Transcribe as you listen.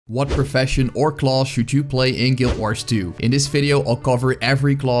What profession or class should you play in Guild Wars 2? In this video I'll cover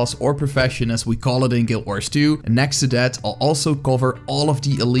every class or profession as we call it in Guild Wars 2, and next to that I'll also cover all of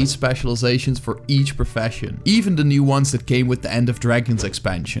the elite specializations for each profession, even the new ones that came with the End of Dragons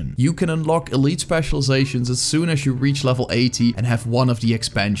expansion. You can unlock elite specializations as soon as you reach level 80 and have one of the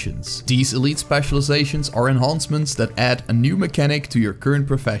expansions. These elite specializations are enhancements that add a new mechanic to your current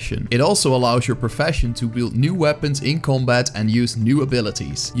profession. It also allows your profession to wield new weapons in combat and use new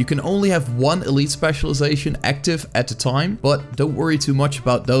abilities. You can only have one elite specialization active at a time, but don't worry too much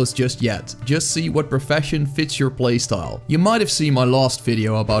about those just yet. Just see what profession fits your playstyle. You might have seen my last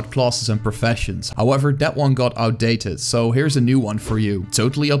video about classes and professions, however that one got outdated, so here's a new one for you,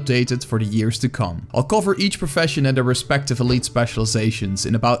 totally updated for the years to come. I'll cover each profession and their respective elite specializations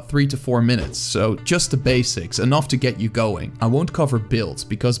in about 3 to 4 minutes, so just the basics, enough to get you going. I won't cover builds,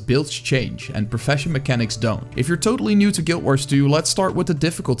 because builds change and profession mechanics don't. If you're totally new to Guild Wars 2, let's start with the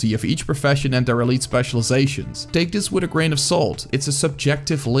difficulty of each profession and their elite specializations. Take this with a grain of salt, it's a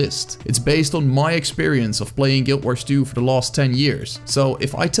subjective list. It's based on my experience of playing Guild Wars 2 for the last 10 years. So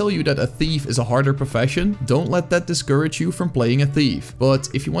if I tell you that a thief is a harder profession, don't let that discourage you from playing a thief. But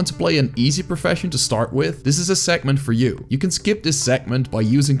if you want to play an easy profession to start with, this is a segment for you. You can skip this segment by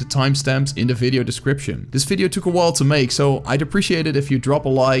using the timestamps in the video description. This video took a while to make, so I'd appreciate it if you drop a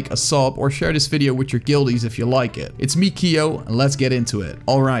like, a sub, or share this video with your guildies if you like it. It's me, Kyo, and let's get into it.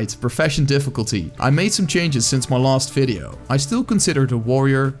 Alright, profession difficulty. I made some changes since my last video. I still consider the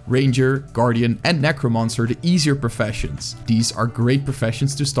warrior, ranger, guardian, and necromancer the easier professions. These are great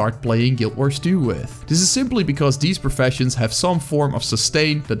professions to start playing Guild Wars 2 with. This is simply because these professions have some form of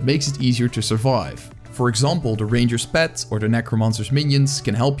sustain that makes it easier to survive. For example, the ranger's pet or the necromancer's minions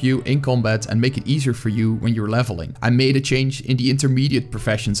can help you in combat and make it easier for you when you're leveling. I made a change in the intermediate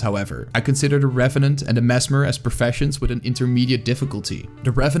professions, however. I consider the revenant and the mesmer as professions with an intermediate difficulty.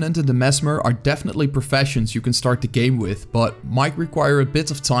 The revenant and the mesmer are definitely professions you can start the game with, but might require a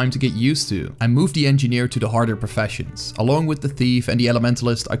bit of time to get used to. I moved the engineer to the harder professions. Along with the thief and the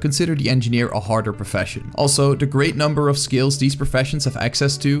elementalist, I consider the engineer a harder profession. Also, the great number of skills these professions have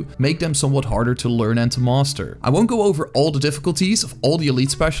access to make them somewhat harder to learn and to master. I won't go over all the difficulties of all the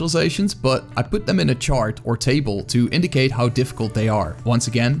elite specializations, but I put them in a chart or table to indicate how difficult they are. Once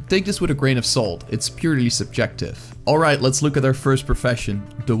again, take this with a grain of salt, it's purely subjective. Alright, let's look at our first profession,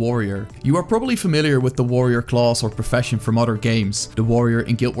 the warrior. You are probably familiar with the warrior class or profession from other games. The warrior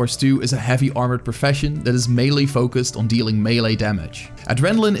in Guild Wars 2 is a heavy armored profession that is melee focused on dealing melee damage.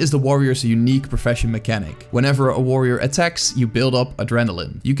 Adrenaline is the warrior's unique profession mechanic. Whenever a warrior attacks, you build up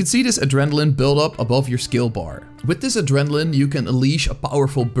adrenaline. You can see this adrenaline build up above your skill bar. With this adrenaline, you can unleash a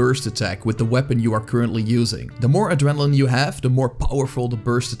powerful burst attack with the weapon you are currently using. The more adrenaline you have, the more powerful the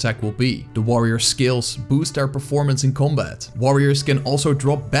burst attack will be. The warrior's skills boost their performance in combat. Warriors can also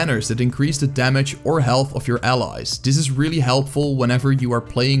drop banners that increase the damage or health of your allies. This is really helpful whenever you are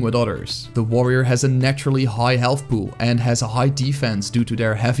playing with others. The warrior has a naturally high health pool and has a high defense due to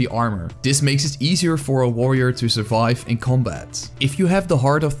their heavy armor. This makes it easier for a warrior to survive in combat. If you have the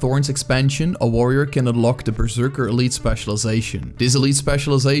Heart of Thorns expansion, a warrior can unlock the Berserker elite specialization. This elite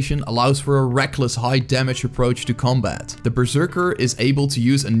specialization allows for a reckless high damage approach to combat. The Berserker is able to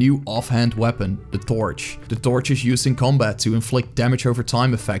use a new offhand weapon, the torch. The torch is used in combat to inflict damage over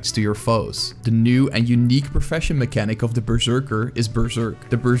time effects to your foes. The new and unique profession mechanic of the Berserker is Berserk.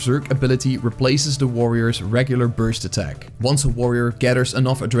 The Berserk ability replaces the warrior's regular burst attack. Once a warrior gathers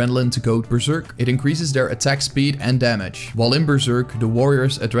enough adrenaline to go Berserk, it increases their attack speed and damage. While in Berserk, the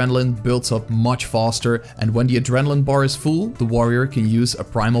warrior's adrenaline builds up much faster, and when the adrenaline bar is full, the warrior can use a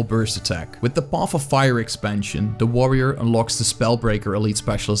primal burst attack. With the Path of Fire expansion, the warrior unlocks the Spellbreaker elite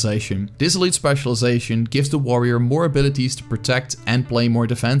specialization. This elite specialization gives the warrior more abilities to protect and play more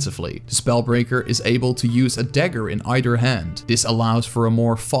defensively. The Spellbreaker is able to use a dagger in either hand. This allows for a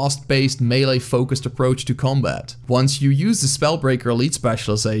more fast-paced melee-focused approach to combat. Once you use the Spellbreaker elite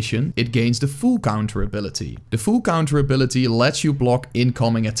specialization, it gains the Full Counter ability. The Full Counter ability lets you block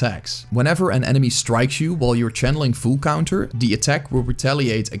incoming attacks. Whenever an enemy strikes you while you're channeling Full Counter, the attack will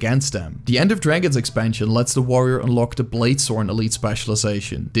retaliate against them. The End of Dragons expansion lets the warrior unlock the Bladesworn elite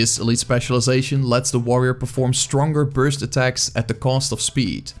specialization. This elite specialization lets the warrior perform stronger burst attacks at the cost of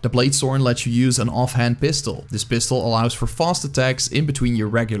speed. The Bladesworn lets you use an offhand pistol. This pistol allows for fast attacks in between your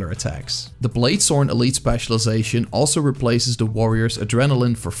regular attacks. The Bladesworn elite specialization also replaces the warrior's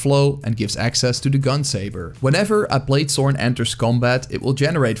adrenaline for flow and gives access to the gun saber. Whenever a Bladesworn enters combat, it will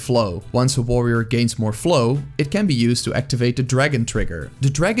generate flow. Once a warrior gains more flow, it can be used to activate the Dragon Trigger. The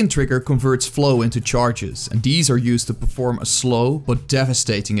Dragon Trigger converts flow into charges, and these are used to perform a slow but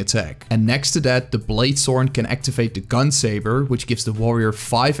devastating attack. And next to that, the Bladesworn can activate the Gun Saber, which gives the warrior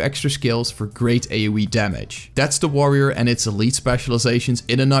 5 extra skills for great AoE damage. That's the warrior and its elite specializations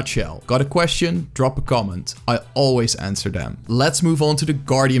in a nutshell. Got a question? Drop a comment. I always answer them. Let's move on to the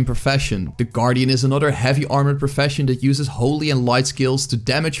Guardian profession. The Guardian is another heavy armored profession that uses holy and light skills to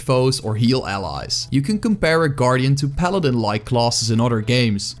damage foes or heal allies. You can compare a Guardian to Paladin-like classes in other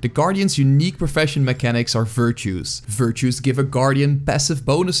games. The Guardian's unique profession mechanics are virtues. Virtues give a Guardian passive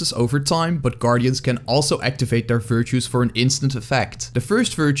bonuses over time, but Guardians can also activate their virtues for an instant effect. The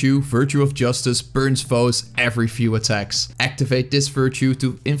first virtue, Virtue of Justice, burns foes every few attacks. Activate this virtue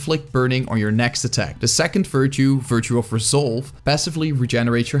to inflict burning on your next attack. The second virtue, Virtue of Resolve, passively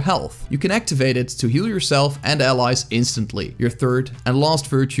regenerates your health. You can activate it to heal yourself and allies instantly. Your third and last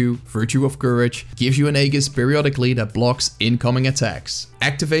virtue, Virtue of Courage, gives you an Aegis periodically that blocks incoming attacks.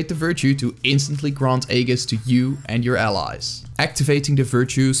 Activate the virtue to instantly grant Aegis to you and your allies. Activating the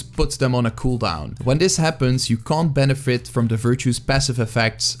virtues puts them on a cooldown. When this happens, you can't benefit from the virtue's passive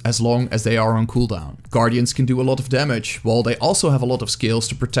effects as long as they are on cooldown. Guardians can do a lot of damage, while they also have a lot of skills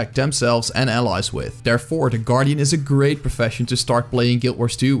to protect themselves and allies with. Therefore, the Guardian is a great profession to start playing Guild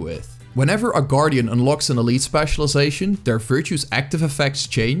Wars 2 with. Whenever a Guardian unlocks an elite specialization, their virtue's active effects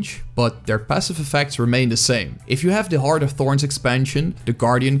change, but their passive effects remain the same. If you have the Heart of Thorns expansion, the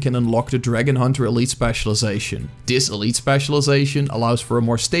Guardian can unlock the Dragon Hunter elite specialization. This elite specialization allows for a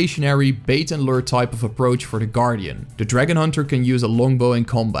more stationary bait and lure type of approach for the Guardian. The Dragon Hunter can use a longbow in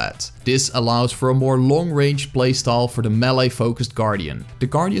combat. This allows for a more long-range playstyle for the melee-focused Guardian. The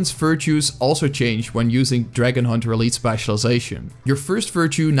Guardian's virtues also change when using Dragon Hunter elite specialization. Your first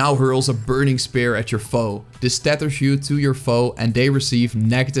virtue now hurls a burning spear at your foe. This tethers you to your foe and they receive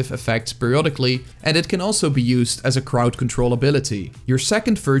negative effects periodically, and it can also be used as a crowd control ability. Your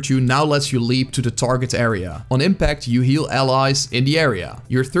second virtue now lets you leap to the target area. On impact, you heal allies in the area.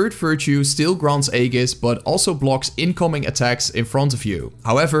 Your third virtue still grants Aegis, but also blocks incoming attacks in front of you.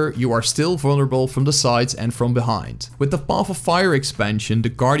 However, you are still vulnerable from the sides and from behind. With the Path of Fire expansion, the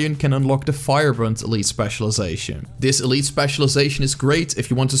Guardian can unlock the Firebrand elite specialization. This elite specialization is great if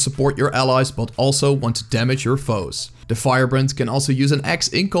you want to support your allies but also want to damage your foes. The Firebrand can also use an axe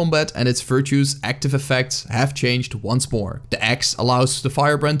in combat, and its virtues' active effects have changed once more. The axe allows the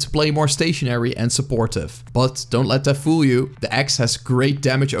Firebrand to play more stationary and supportive. But don't let that fool you, the axe has great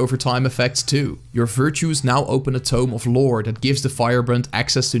damage over time effects too. Your virtues now open a tome of lore that gives the Firebrand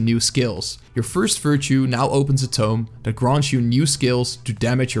access to new skills. Your first virtue now opens a tome that grants you new skills to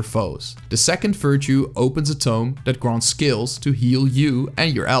damage your foes. The second virtue opens a tome that grants skills to heal you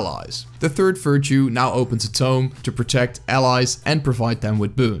and your allies. The third virtue now opens a tome to protect allies and provide them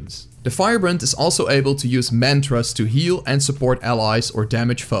with boons. The Firebrand is also able to use mantras to heal and support allies or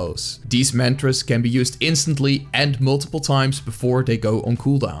damage foes. These mantras can be used instantly and multiple times before they go on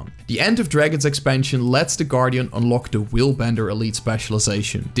cooldown. The End of Dragons expansion lets the Guardian unlock the Willbender elite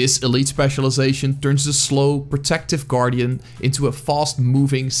specialization. This elite specialization turns the slow, protective Guardian into a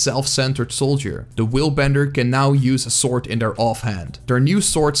fast-moving, self-centered soldier. The Willbender can now use a sword in their offhand. Their new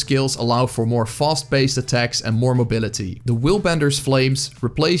sword skills allow for more fast-paced attacks and more mobility. The Willbender's flames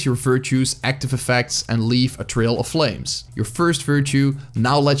replace your virtue's active effects and leave a trail of flames. Your first virtue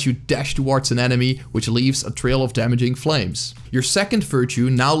now lets you dash towards an enemy, which leaves a trail of damaging flames. Your second virtue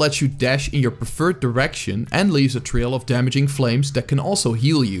now lets you dash in your preferred direction and leaves a trail of damaging flames that can also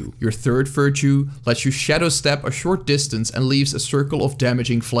heal you. Your third virtue lets you shadow step a short distance and leaves a circle of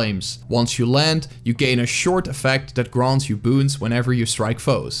damaging flames. Once you land, you gain a short effect that grants you boons whenever you strike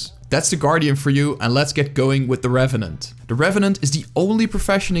foes. That's the Guardian for you, and let's get going with the Revenant. The Revenant is the only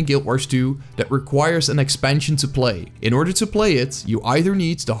profession in Guild Wars 2 that requires an expansion to play. In order to play it, you either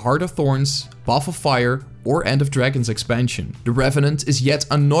need the Heart of Thorns, Path of Fire, or End of Dragons expansion. The Revenant is yet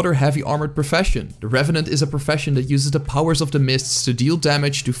another heavy armored profession. The Revenant is a profession that uses the powers of the mists to deal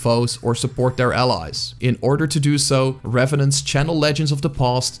damage to foes or support their allies. In order to do so, Revenants channel legends of the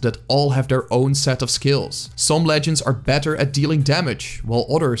past that all have their own set of skills. Some legends are better at dealing damage, while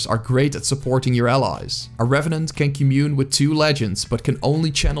others are great at supporting your allies. A Revenant can commune with two legends, but can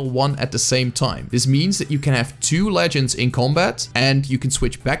only channel one at the same time. This means that you can have two legends in combat, and you can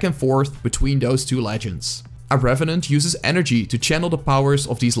switch back and forth between those two legends. A Revenant uses energy to channel the powers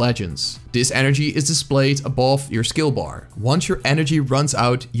of these legends. This energy is displayed above your skill bar. Once your energy runs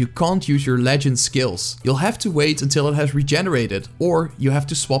out, you can't use your legend skills. You'll have to wait until it has regenerated, or you have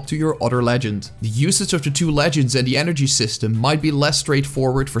to swap to your other legend. The usage of the two legends and the energy system might be less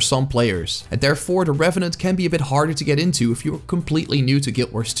straightforward for some players, and therefore the Revenant can be a bit harder to get into if you're completely new to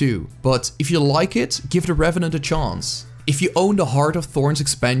Guild Wars 2. But if you like it, give the Revenant a chance. If you own the Heart of Thorns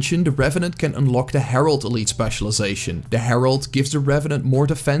expansion, the Revenant can unlock the Herald Elite Specialization. The Herald gives the Revenant more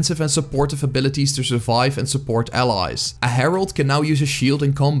defensive and supportive abilities to survive and support allies. A Herald can now use a shield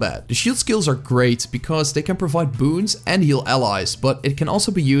in combat. The shield skills are great because they can provide boons and heal allies, but it can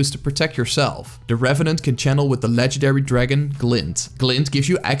also be used to protect yourself. The Revenant can channel with the legendary dragon Glint. Glint gives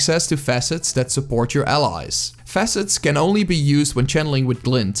you access to facets that support your allies. Facets can only be used when channeling with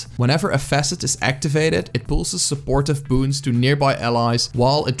Glint. Whenever a facet is activated, it pulses supportive boons to nearby allies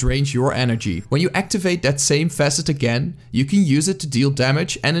while it drains your energy. When you activate that same facet again, you can use it to deal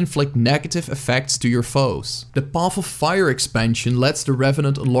damage and inflict negative effects to your foes. The Path of Fire expansion lets the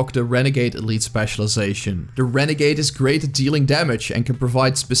Revenant unlock the Renegade Elite Specialization. The Renegade is great at dealing damage and can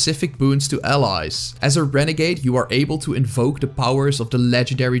provide specific boons to allies. As a Renegade, you are able to invoke the powers of the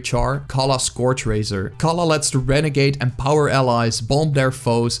legendary char Kala Scorchrazor. Kala lets the Renegade empower allies, bomb their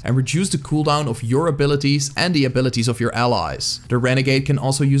foes, and reduce the cooldown of your abilities and the abilities of your allies. The Renegade can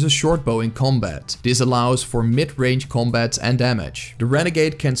also use a short bow in combat. This allows for mid-range combat and damage. The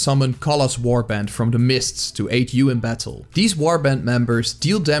Renegade can summon Kala's Warband from the mists to aid you in battle. These Warband members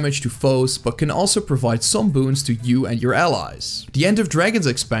deal damage to foes, but can also provide some boons to you and your allies. The End of Dragons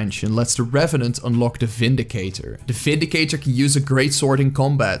expansion lets the Revenant unlock the Vindicator. The Vindicator can use a great sword in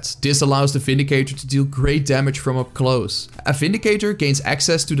combat. This allows the Vindicator to deal great damage from up close. A Vindicator gains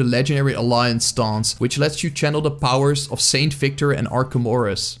access to the Legendary Alliance stance, which lets you channel the powers of Saint Victor and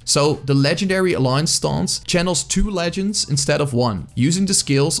Archimedes. So the Legendary Alliance stance channels 2 legends instead of 1. Using the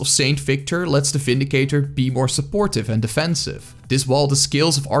skills of Saint Victor lets the Vindicator be more supportive and defensive. This while the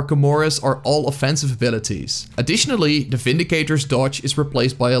skills of Archimedes are all offensive abilities. Additionally, the Vindicator's dodge is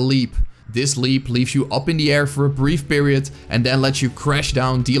replaced by a leap. This leap leaves you up in the air for a brief period and then lets you crash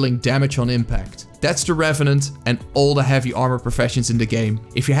down, dealing damage on impact. That's the Revenant and all the heavy armor professions in the game.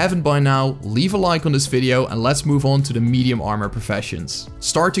 If you haven't by now, leave a like on this video and let's move on to the medium armor professions.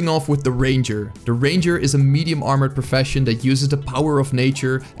 Starting off with the Ranger. The Ranger is a medium armored profession that uses the power of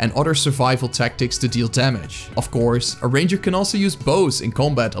nature and other survival tactics to deal damage. Of course, a Ranger can also use bows in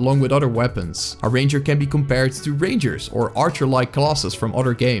combat along with other weapons. A Ranger can be compared to Rangers or archer-like classes from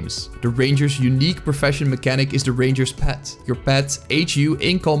other games. The Ranger's unique profession mechanic is the Ranger's pet. Your pet aids you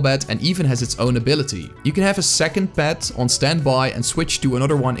in combat and even has its own ability. You can have a second pet on standby and switch to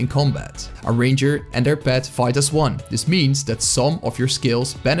another one in combat. A Ranger and their pet fight as one. This means that some of your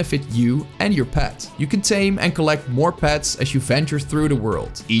skills benefit you and your pet. You can tame and collect more pets as you venture through the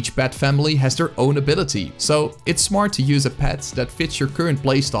world. Each pet family has their own ability, so it's smart to use a pet that fits your current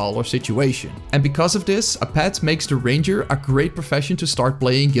playstyle or situation. And because of this, a pet makes the Ranger a great profession to start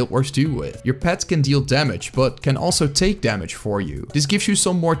playing Guild Wars 2 with. Your pet can deal damage, but can also take damage for you. This gives you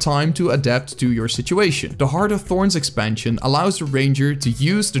some more time to adapt to your situation. The Heart of Thorns expansion allows the Ranger to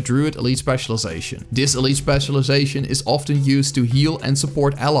use the Druid Elite Specialization. This Elite Specialization is often used to heal and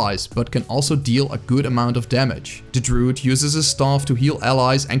support allies, but can also deal a good amount of damage. The Druid uses a staff to heal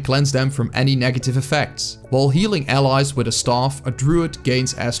allies and cleanse them from any negative effects. While healing allies with a staff, a Druid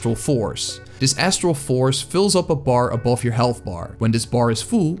gains Astral Force. This Astral Force fills up a bar above your health bar. When this bar is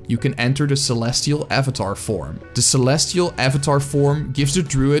full, you can enter the Celestial Avatar form. The Celestial Avatar form gives the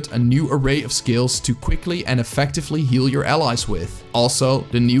Druid a new array of skills to quickly and effectively heal your allies with. Also,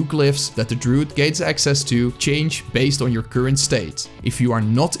 the new glyphs that the Druid gains access to change based on your current state. If you are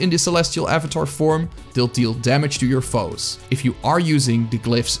not in the Celestial Avatar form, they'll deal damage to your foes. If you are using the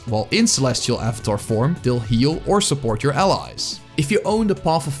glyphs while in Celestial Avatar form, they'll heal or support your allies. If you own the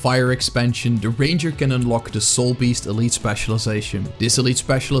Path of Fire expansion, the Ranger can unlock the Soul Beast Elite Specialization. This Elite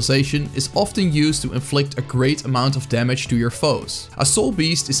Specialization is often used to inflict a great amount of damage to your foes. A Soul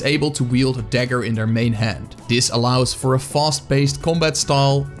Beast is able to wield a dagger in their main hand. This allows for a fast-paced combat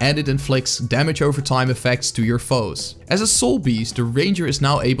style and it inflicts damage over time effects to your foes. As a Soul Beast, the Ranger is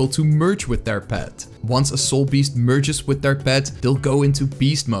now able to merge with their pet. Once a Soul Beast merges with their pet, they'll go into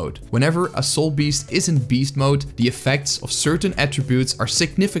Beast mode. Whenever a Soul Beast is in Beast mode, the effects of certain attributes are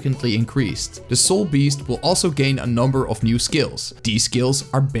significantly increased. The Soul Beast will also gain a number of new skills. These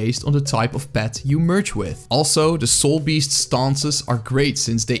skills are based on the type of pet you merge with. Also, the Soul Beast stances are great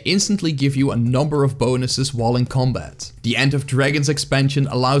since they instantly give you a number of bonuses while in combat. The End of Dragons expansion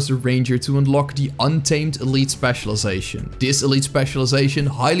allows the Ranger to unlock the Untamed Elite Specialization. This Elite Specialization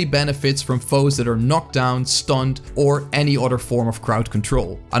highly benefits from foes that are knocked down, stunned, or any other form of crowd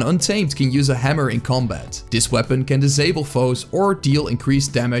control. An Untamed can use a hammer in combat. This weapon can disable foes or deal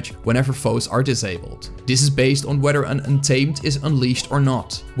increased damage whenever foes are disabled. This is based on whether an Untamed is unleashed or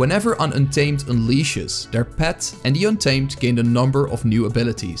not. Whenever an Untamed unleashes their pet and the Untamed gain a number of new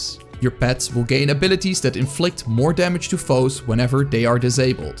abilities. Your pets will gain abilities that inflict more damage to foes whenever they are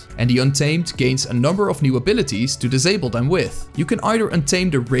disabled. And the Untamed gains a number of new abilities to disable them with. You can either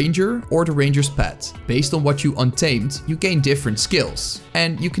untame the Ranger or the Ranger's pet. Based on what you untamed, you gain different skills.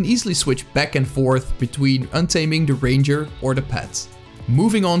 And you can easily switch back and forth between untaming the Ranger or the pet.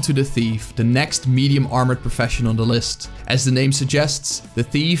 Moving on to the Thief, the next medium armored profession on the list. As the name suggests, the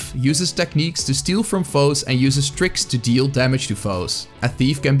Thief uses techniques to steal from foes and uses tricks to deal damage to foes. A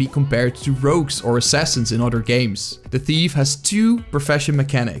Thief can be compared to rogues or assassins in other games. The Thief has two profession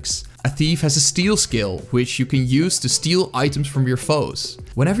mechanics. A Thief has a steal skill, which you can use to steal items from your foes.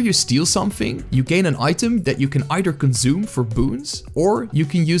 Whenever you steal something, you gain an item that you can either consume for boons, or you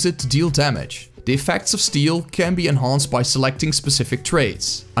can use it to deal damage. The effects of steal can be enhanced by selecting specific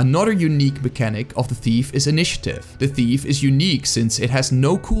traits. Another unique mechanic of the Thief is initiative. The Thief is unique since it has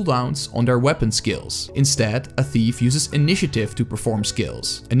no cooldowns on their weapon skills. Instead, a Thief uses initiative to perform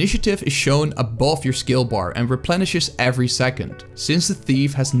skills. Initiative is shown above your skill bar and replenishes every second. Since the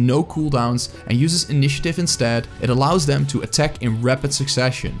Thief has no cooldowns and uses initiative instead, it allows them to attack in rapid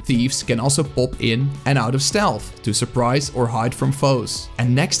succession. Thieves can also pop in and out of stealth to surprise or hide from foes.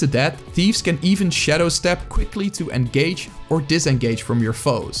 And next to that, thieves can even shadow step quickly to engage or disengage from your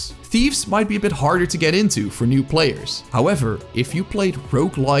foes. Thieves might be a bit harder to get into for new players. However, if you played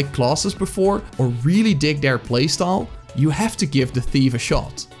roguelike classes before or really dig their playstyle, you have to give the Thief a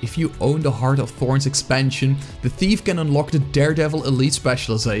shot. If you own the Heart of Thorns expansion, the Thief can unlock the Daredevil Elite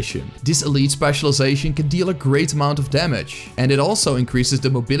Specialization. This Elite Specialization can deal a great amount of damage, and it also increases the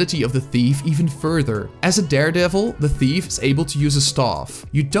mobility of the Thief even further. As a Daredevil, the Thief is able to use a staff.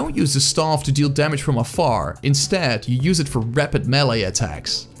 You don't use the staff to deal damage from afar, instead you use it for rapid melee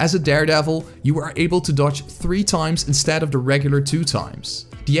attacks. As a Daredevil, you are able to dodge 3 times instead of the regular 2 times.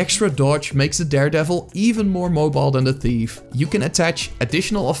 The extra dodge makes the Daredevil even more mobile than the Thief. You can attach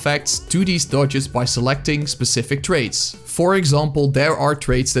additional effects to these dodges by selecting specific traits. For example, there are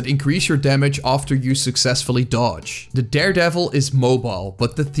traits that increase your damage after you successfully dodge. The Daredevil is mobile,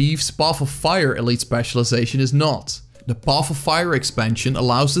 but the Thief's Path of Fire Elite Specialization is not. The Path of Fire expansion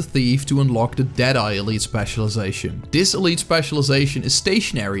allows the Thief to unlock the Deadeye Elite Specialization. This Elite Specialization is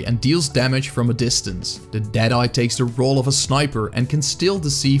stationary and deals damage from a distance. The Deadeye takes the role of a sniper and can still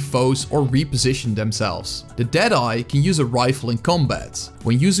deceive foes or reposition themselves. The Deadeye can use a rifle in combat.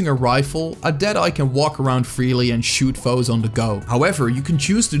 When using a rifle, a Deadeye can walk around freely and shoot foes on the go. However, you can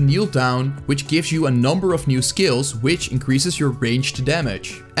choose to kneel down, which gives you a number of new skills, which increases your range to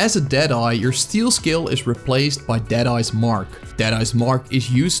damage. As a Deadeye, your steal skill is replaced by Deadeye's Mark. Deadeye's Mark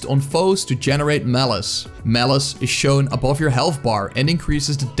is used on foes to generate malice. Malice is shown above your health bar and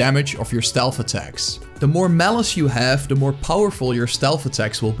increases the damage of your stealth attacks. The more malice you have, the more powerful your stealth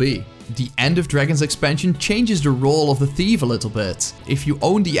attacks will be. The End of Dragons expansion changes the role of the Thief a little bit. If you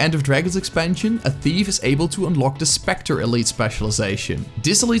own the End of Dragons expansion, a Thief is able to unlock the Spectre Elite Specialization.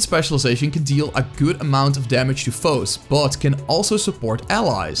 This Elite Specialization can deal a good amount of damage to foes, but can also support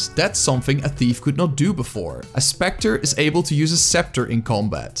allies. That's something a Thief could not do before. A Spectre is able to use a Scepter in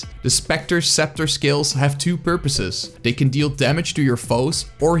combat. The Spectre's Scepter skills have 2 purposes. They can deal damage to your foes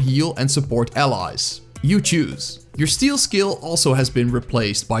or heal and support allies. You choose. Your steal skill also has been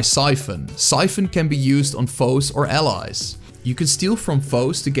replaced by Siphon. Siphon can be used on foes or allies. You can steal from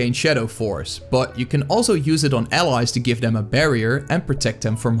foes to gain Shadow Force, but you can also use it on allies to give them a barrier and protect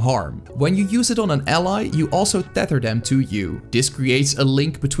them from harm. When you use it on an ally, you also tether them to you. This creates a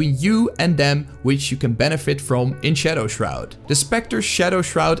link between you and them, which you can benefit from in Shadow Shroud. The Spectre's Shadow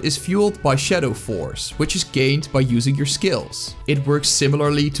Shroud is fueled by Shadow Force, which is gained by using your skills. It works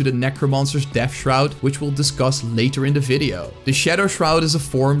similarly to the Necromancer's Death Shroud, which we'll discuss later in the video. The Shadow Shroud is a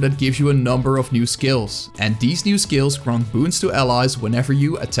form that gives you a number of new skills, and these new skills grant boons to allies whenever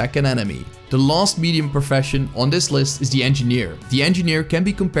you attack an enemy. The last medium profession on this list is the Engineer. The Engineer can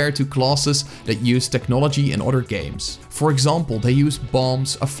be compared to classes that use technology in other games. For example, they use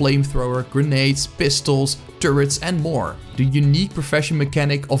bombs, a flamethrower, grenades, pistols, turrets and more. The unique profession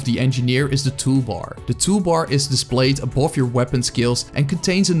mechanic of the Engineer is the toolbar. The toolbar is displayed above your weapon skills and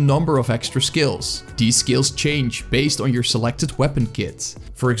contains a number of extra skills. These skills change based on your selected weapon kit.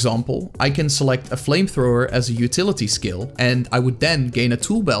 For example, I can select a flamethrower as a utility skill, and I would then gain a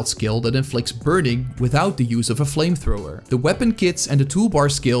tool belt skill that inflicts burning without the use of a flamethrower. The weapon kits and the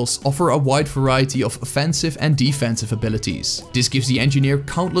toolbar skills offer a wide variety of offensive and defensive abilities. This gives the Engineer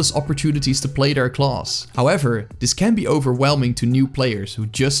countless opportunities to play their class. However, this can be overwhelming to new players who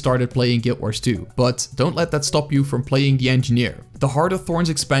just started playing Guild Wars 2, but don't let that stop you from playing the Engineer. The Heart of Thorns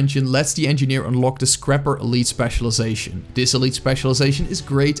expansion lets the Engineer unlock the Scrapper Elite Specialization. This Elite Specialization is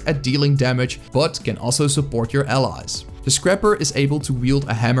great at dealing damage, but can also support your allies. The Scrapper is able to wield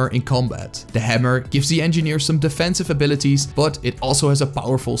a hammer in combat. The hammer gives the engineer some defensive abilities, but it also has a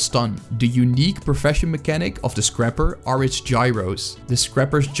powerful stun. The unique profession mechanic of the Scrapper are its gyros. The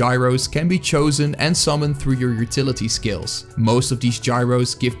Scrapper's gyros can be chosen and summoned through your utility skills. Most of these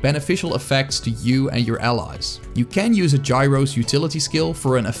gyros give beneficial effects to you and your allies. You can use a gyro's utility skill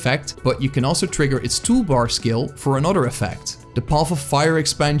for an effect, but you can also trigger its toolbar skill for another effect. The Path of Fire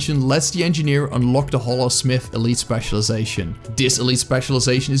expansion lets the engineer unlock the Hollow Smith Elite Specialization. This Elite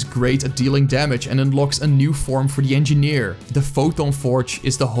Specialization is great at dealing damage and unlocks a new form for the engineer. The Photon Forge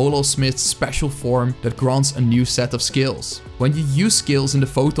is the Hollow Smith's special form that grants a new set of skills. When you use skills in the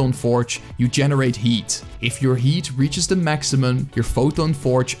Photon Forge, you generate heat. If your heat reaches the maximum, your Photon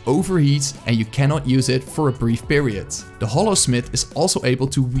Forge overheats and you cannot use it for a brief period. The Hollow Smith is also able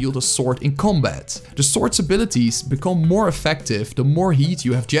to wield a sword in combat. The sword's abilities become more effective the more heat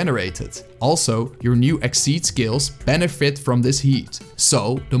you have generated. Also, your new Exceed skills benefit from this heat.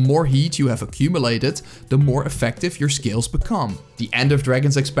 So, the more heat you have accumulated, the more effective your skills become. The End of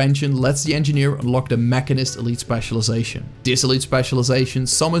Dragons expansion lets the engineer unlock the Mechanist Elite Specialization. This Elite Specialization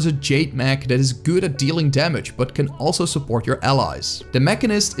summons a Jade Mech that is good at dealing damage but can also support your allies. The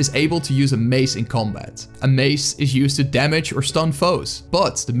Mechanist is able to use a mace in combat. A mace is used to damage or stun foes,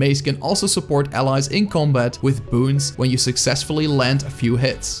 but the mace can also support allies in combat with boons when you successfully land a few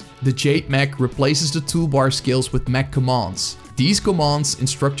hits. The Jade Mech replaces the toolbar skills with mech commands. These commands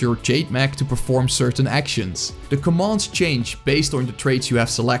instruct your Jade Mech to perform certain actions. The commands change based on the traits you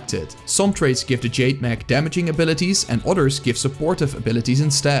have selected. Some traits give the Jade Mech damaging abilities and others give supportive abilities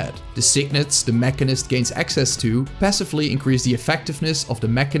instead. The signets the Mechanist gains access to passively increase the effectiveness of the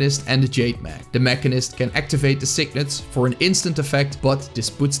Mechanist and the Jade Mech. The Mechanist can activate the signets for an instant effect, but this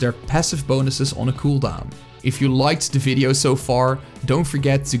puts their passive bonuses on a cooldown. If you liked the video so far, don't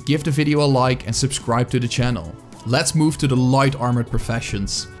forget to give the video a like and subscribe to the channel. Let's move to the light armored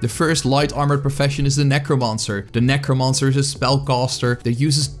professions. The first light armored profession is the Necromancer. The Necromancer is a spellcaster that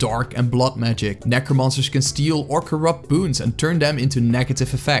uses dark and blood magic. Necromancers can steal or corrupt boons and turn them into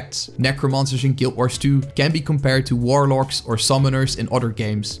negative effects. Necromancers in Guild Wars 2 can be compared to warlocks or summoners in other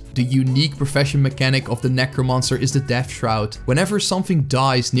games. The unique profession mechanic of the Necromancer is the Death Shroud. Whenever something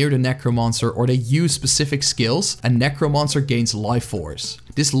dies near the Necromancer or they use specific skills, a Necromancer gains life force.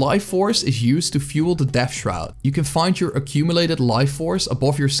 This life force is used to fuel the Death Shroud. You can find your accumulated life force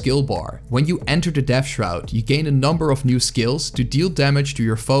above your skill bar. When you enter the Death Shroud, you gain a number of new skills to deal damage to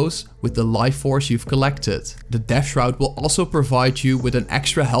your foes with the life force you've collected. The Death Shroud will also provide you with an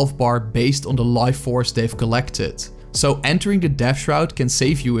extra health bar based on the life force they've collected. So entering the Death Shroud can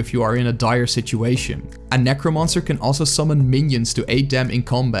save you if you are in a dire situation. A Necromancer can also summon minions to aid them in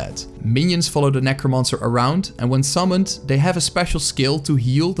combat. Minions follow the Necromancer around, and when summoned, they have a special skill to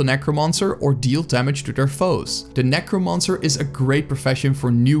heal the Necromancer or deal damage to their foes. The Necromancer is a great profession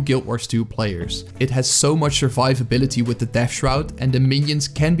for new Guild Wars 2 players. It has so much survivability with the Death Shroud, and the minions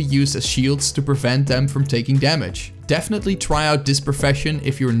can be used as shields to prevent them from taking damage. Definitely try out this profession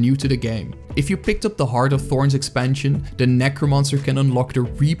if you're new to the game. If you picked up the Heart of Thorns expansion, the Necromancer can unlock the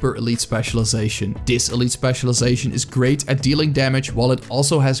Reaper Elite Specialization. This Elite Specialization is great at dealing damage while it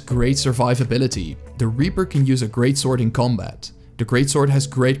also has great survivability. The Reaper can use a greatsword in combat. The greatsword has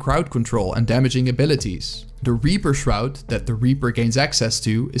great crowd control and damaging abilities. The Reaper Shroud that the Reaper gains access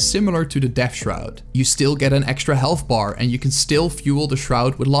to is similar to the Death Shroud. You still get an extra health bar and you can still fuel the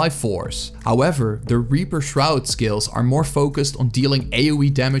Shroud with life force. However, the Reaper Shroud skills are more focused on dealing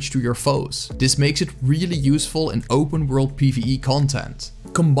AoE damage to your foes. This makes it really useful in open world PvE content.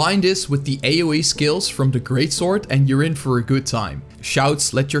 Combine this with the AoE skills from the Greatsword and you're in for a good time.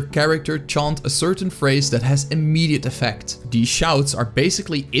 Shouts let your character chant a certain phrase that has immediate effect. These shouts are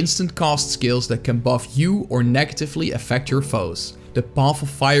basically instant cast skills that can buff you or negatively affect your foes. The Path of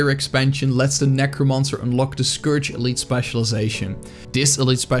Fire expansion lets the Necromancer unlock the Scourge Elite Specialization. This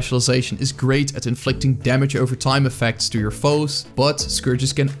Elite Specialization is great at inflicting damage over time effects to your foes, but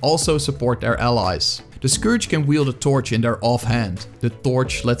Scourges can also support their allies. The Scourge can wield a torch in their offhand. The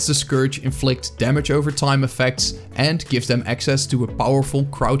torch lets the Scourge inflict damage over time effects and gives them access to a powerful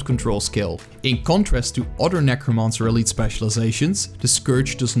crowd control skill. In contrast to other Necromancer Elite Specializations, the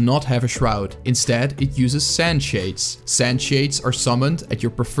Scourge does not have a shroud. Instead, it uses Sand Shades. Sand Shades are summoned at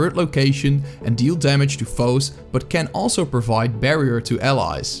your preferred location and deal damage to foes, but can also provide barrier to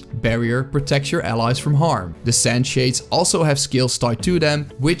allies. Barrier protects your allies from harm. The Sand Shades also have skills tied to them,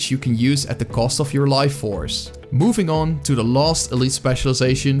 which you can use at the cost of your life force. Moving on to the last Elite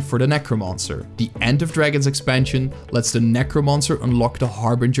Specialization for the Necromancer. The End of Dragons expansion lets the Necromancer unlock the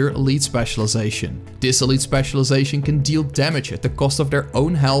Harbinger Elite Specialization. This Elite Specialization can deal damage at the cost of their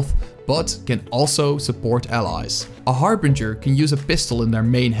own health, but can also support allies. A Harbinger can use a pistol in their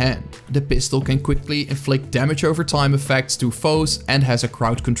main hand. The pistol can quickly inflict damage over time effects to foes and has a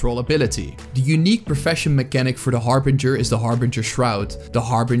crowd control ability. The unique profession mechanic for the Harbinger is the Harbinger Shroud. The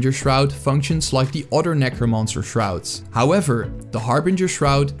Harbinger Shroud functions like the other Necromancer Shrouds. However, the Harbinger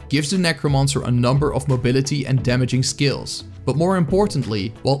Shroud gives the Necromancer a number of mobility and damaging skills. But more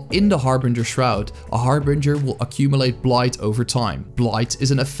importantly, while in the Harbinger Shroud, a Harbinger will accumulate Blight over time. Blight is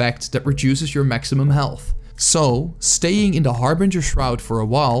an effect that reduces your maximum health. So, staying in the Harbinger Shroud for a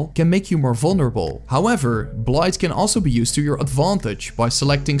while can make you more vulnerable. However, Blight can also be used to your advantage by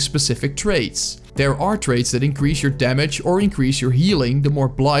selecting specific traits. There are traits that increase your damage or increase your healing the more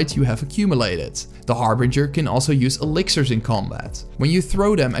Blight you have accumulated. The Harbinger can also use elixirs in combat. When you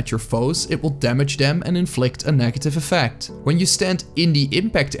throw them at your foes, it will damage them and inflict a negative effect. When you stand in the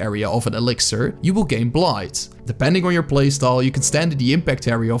impact area of an elixir, you will gain Blight. Depending on your playstyle, you can stand in the impact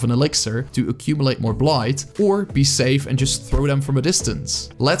area of an elixir to accumulate more Blight, or be safe and just throw them from a distance.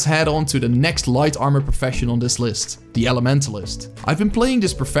 Let's head on to the next light armor profession on this list, the Elementalist. I've been playing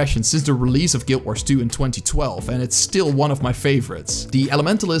this profession since the release of Guild Wars 2 in 2012, and it's still one of my favorites. The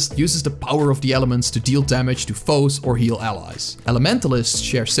Elementalist uses the power of the elements to deal damage to foes or heal allies. Elementalists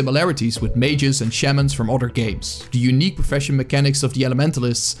share similarities with mages and shamans from other games. The unique profession mechanics of the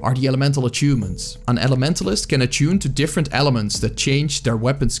Elementalists are the elemental attunements. An Elementalist can attune to different elements that change their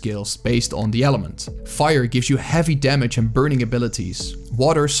weapon skills based on the element. Fire gives you heavy damage and burning abilities.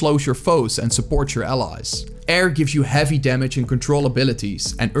 Water slows your foes and supports your allies. Air gives you heavy damage and control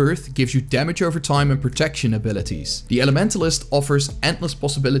abilities, and Earth gives you damage over time and protection abilities. The Elementalist offers endless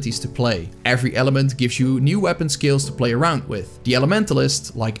possibilities to play. Every element gives you new weapon skills to play around with. The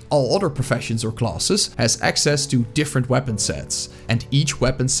Elementalist, like all other professions or classes, has access to different weapon sets, and each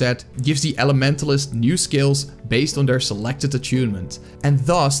weapon set gives the Elementalist new skills based on their selected attunement. And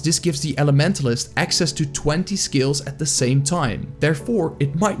thus, this gives the Elementalist access to 20 skills at the same time. Therefore,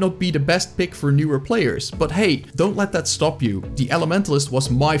 it might not be the best pick for newer players, but hey, don't let that stop you. The Elementalist was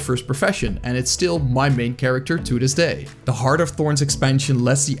my first profession, and it's still my main character to this day. The Heart of Thorns expansion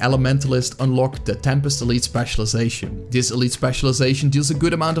lets the Elementalist unlock the Tempest Elite Specialization. This Elite Specialization deals a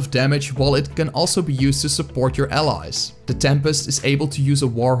good amount of damage, while it can also be used to support your allies. The Tempest is able to use a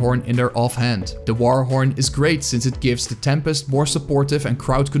Warhorn in their offhand. The Warhorn is great since it gives the Tempest more supportive and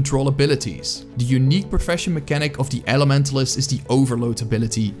crowd control abilities. The unique profession mechanic of the Elementalist is the Overload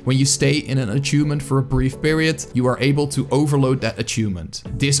ability. When you stay in an attunement for a brief period, you are able to overload that attunement.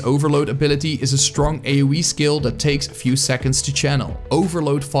 This Overload ability is a strong AoE skill that takes a few seconds to channel.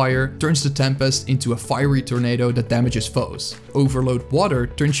 Overload Fire turns the Tempest into a fiery tornado that damages foes. Overload Water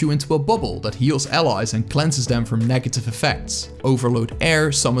turns you into a bubble that heals allies and cleanses them from negative effects. Overload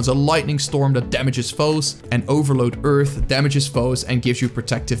Air summons a lightning storm that damages foes, and Overload Earth damages foes and gives you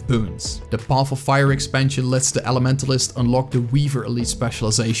protective boons. The Path of Fire expansion lets the Elementalist unlock the Weaver Elite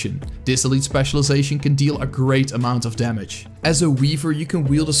Specialization. This Elite Specialization can deal a great amount of damage. As a Weaver, you can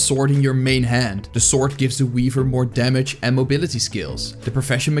wield a sword in your main hand. The sword gives the Weaver more damage and mobility skills. The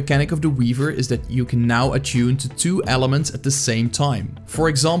profession mechanic of the Weaver is that you can now attune to 2 elements at the same time. For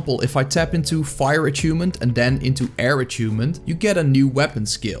example, if I tap into Fire attunement and then into Air attunement, you get a new weapon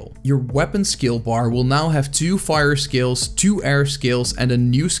skill. Your weapon skill bar will now have 2 fire skills, 2 air skills, and a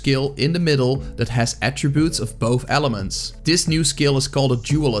new skill in the middle that has attributes of both elements. This new skill is called a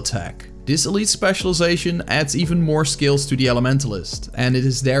dual attack. This Elite Specialization adds even more skills to the Elementalist, and it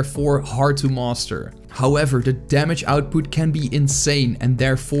is therefore hard to master. However, the damage output can be insane, and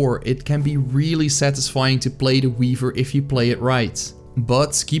therefore it can be really satisfying to play the Weaver if you play it right.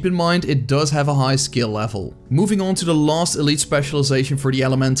 But keep in mind, it does have a high skill level. Moving on to the last Elite Specialization for the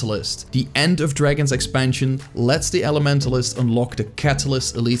Elementalist. The End of Dragons expansion lets the Elementalist unlock the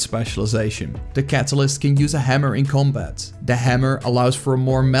Catalyst Elite Specialization. The Catalyst can use a hammer in combat. The hammer allows for a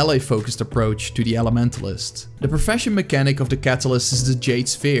more melee focused approach to the Elementalist. The profession mechanic of the Catalyst is the Jade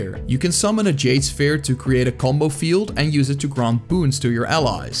Sphere. You can summon a Jade Sphere to create a combo field and use it to grant boons to your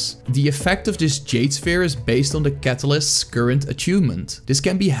allies. The effect of this Jade Sphere is based on the Catalyst's current attunement. This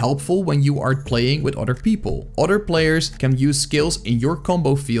can be helpful when you are playing with other people. Other players can use skills in your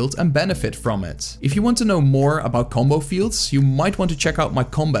combo field and benefit from it. If you want to know more about combo fields, you might want to check out my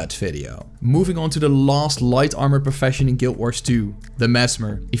combat video. Moving on to the last light armor profession in Guild Wars 2, the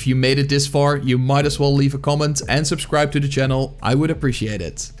Mesmer. If you made it this far, you might as well leave a comment and subscribe to the channel, I would appreciate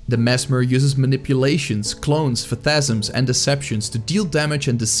it. The Mesmer uses manipulations, clones, phantasms and deceptions to deal damage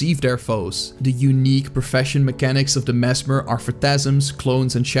and deceive their foes. The unique profession mechanics of the Mesmer are phantasms,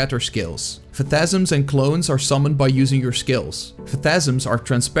 clones and shatter skills. Phantasms and clones are summoned by using your skills. Phantasms are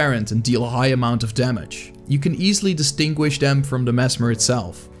transparent and deal a high amount of damage. You can easily distinguish them from the Mesmer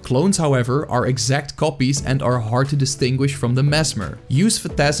itself. Clones, however, are exact copies and are hard to distinguish from the Mesmer. Use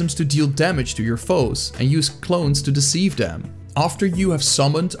phantasms to deal damage to your foes, and use clones to deceive them. After you have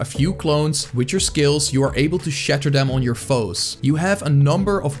summoned a few clones, with your skills you are able to shatter them on your foes. You have a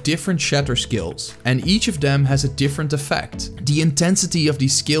number of different shatter skills, and each of them has a different effect. The intensity of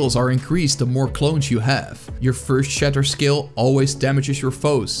these skills are increased the more clones you have. Your first shatter skill always damages your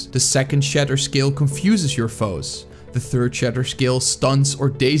foes. The second shatter skill confuses your foes. The third shatter skill stuns or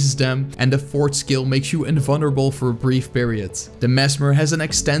dazes them, and the fourth skill makes you invulnerable for a brief period. The Mesmer has an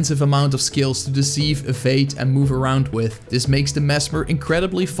extensive amount of skills to deceive, evade and move around with. This makes the Mesmer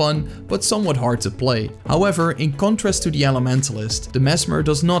incredibly fun, but somewhat hard to play. However, in contrast to the Elementalist, the Mesmer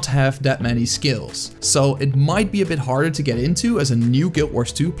does not have that many skills, so it might be a bit harder to get into as a new Guild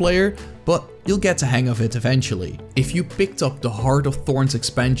Wars 2 player, but you'll get the hang of it eventually. If you picked up the Heart of Thorns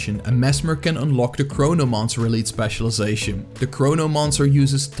expansion, a Mesmer can unlock the Chronomancer Elite Specialization. The Chronomancer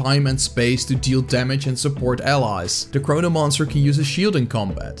uses time and space to deal damage and support allies. The Chronomancer can use a shield in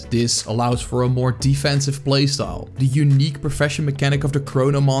combat. This allows for a more defensive playstyle. The unique profession mechanic of the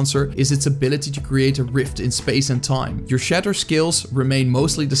Chronomancer is its ability to create a rift in space and time. Your shatter skills remain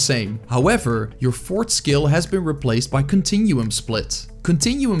mostly the same. However, your fourth skill has been replaced by Continuum Split.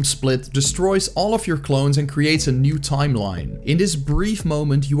 Continuum Split destroys all of your clones and creates a new timeline. In this brief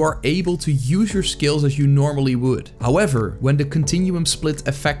moment you are able to use your skills as you normally would. However, when the Continuum Split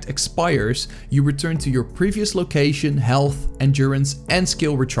effect expires, you return to your previous location, health, endurance and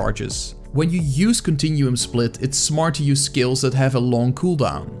skill recharges. When you use Continuum Split, it's smart to use skills that have a long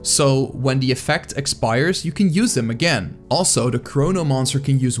cooldown. So when the effect expires, you can use them again. Also, the Chronomancer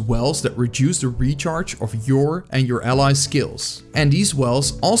can use wells that reduce the recharge of your and your allies' skills. And these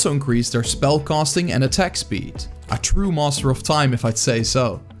wells also increase their spellcasting and attack speed. A true master of time, if I'd say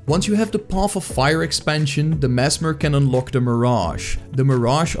so. Once you have the Path of Fire expansion, the Mesmer can unlock the Mirage. The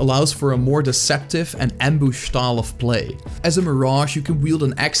Mirage allows for a more deceptive and ambush style of play. As a Mirage, you can wield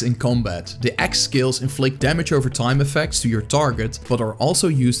an axe in combat. The axe skills inflict damage over time effects to your target, but are also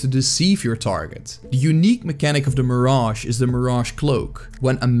used to deceive your target. The unique mechanic of the Mirage is the Mirage Cloak.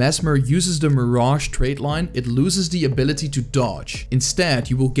 When a Mesmer uses the Mirage trait line, it loses the ability to dodge.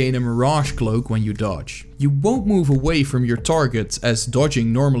 Instead, you will gain a Mirage Cloak when you dodge. You won't move away from your target as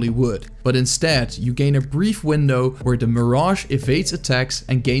dodging normally would, but instead you gain a brief window where the Mirage evades attacks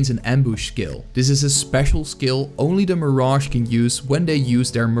and gains an ambush skill. This is a special skill only the Mirage can use when they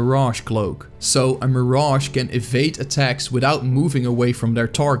use their Mirage Cloak. So a Mirage can evade attacks without moving away from their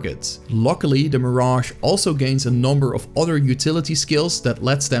target. Luckily, the Mirage also gains a number of other utility skills that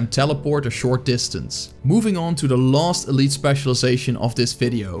lets them teleport a short distance. Moving on to the last elite specialization of this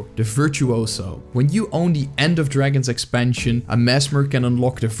video, the Virtuoso. When you own the End of Dragons expansion, a Mesmer can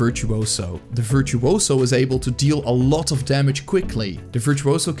unlock the Virtuoso. The Virtuoso is able to deal a lot of damage quickly. The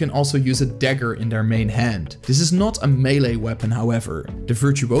Virtuoso can also use a dagger in their main hand. This is not a melee weapon, however. The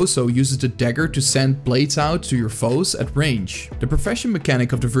Virtuoso uses the dagger to send blades out to your foes at range. The profession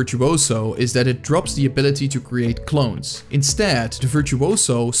mechanic of the Virtuoso is that it drops the ability to create clones. Instead, the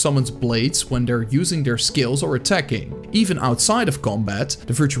Virtuoso summons blades when they're using their skills or attacking. Even outside of combat,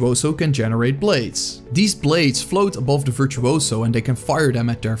 the Virtuoso can generate blades. These blades float above the Virtuoso and they can fire them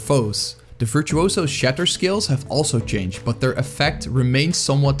at their foes. The Virtuoso's shatter skills have also changed, but their effect remains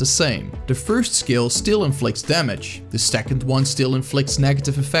somewhat the same. The first skill still inflicts damage, the second one still inflicts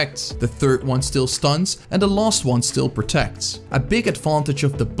negative effects, the third one still stuns, and the last one still protects. A big advantage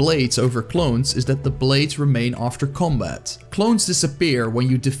of the blades over clones is that the blades remain after combat. Clones disappear when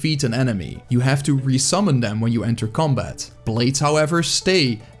you defeat an enemy. You have to resummon them when you enter combat. Blades, however,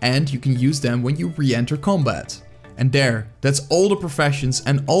 stay, and you can use them when you re-enter combat. And there, that's all the professions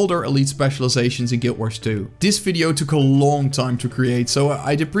and all their elite specializations in Guild Wars 2. This video took a long time to create, so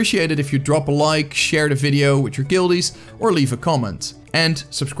I'd appreciate it if you drop a like, share the video with your guildies, or leave a comment. And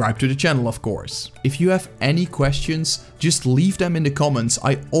subscribe to the channel, of course. If you have any questions, just leave them in the comments,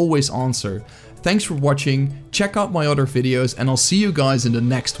 I always answer. Thanks for watching, check out my other videos, and I'll see you guys in the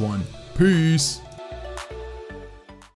next one. Peace!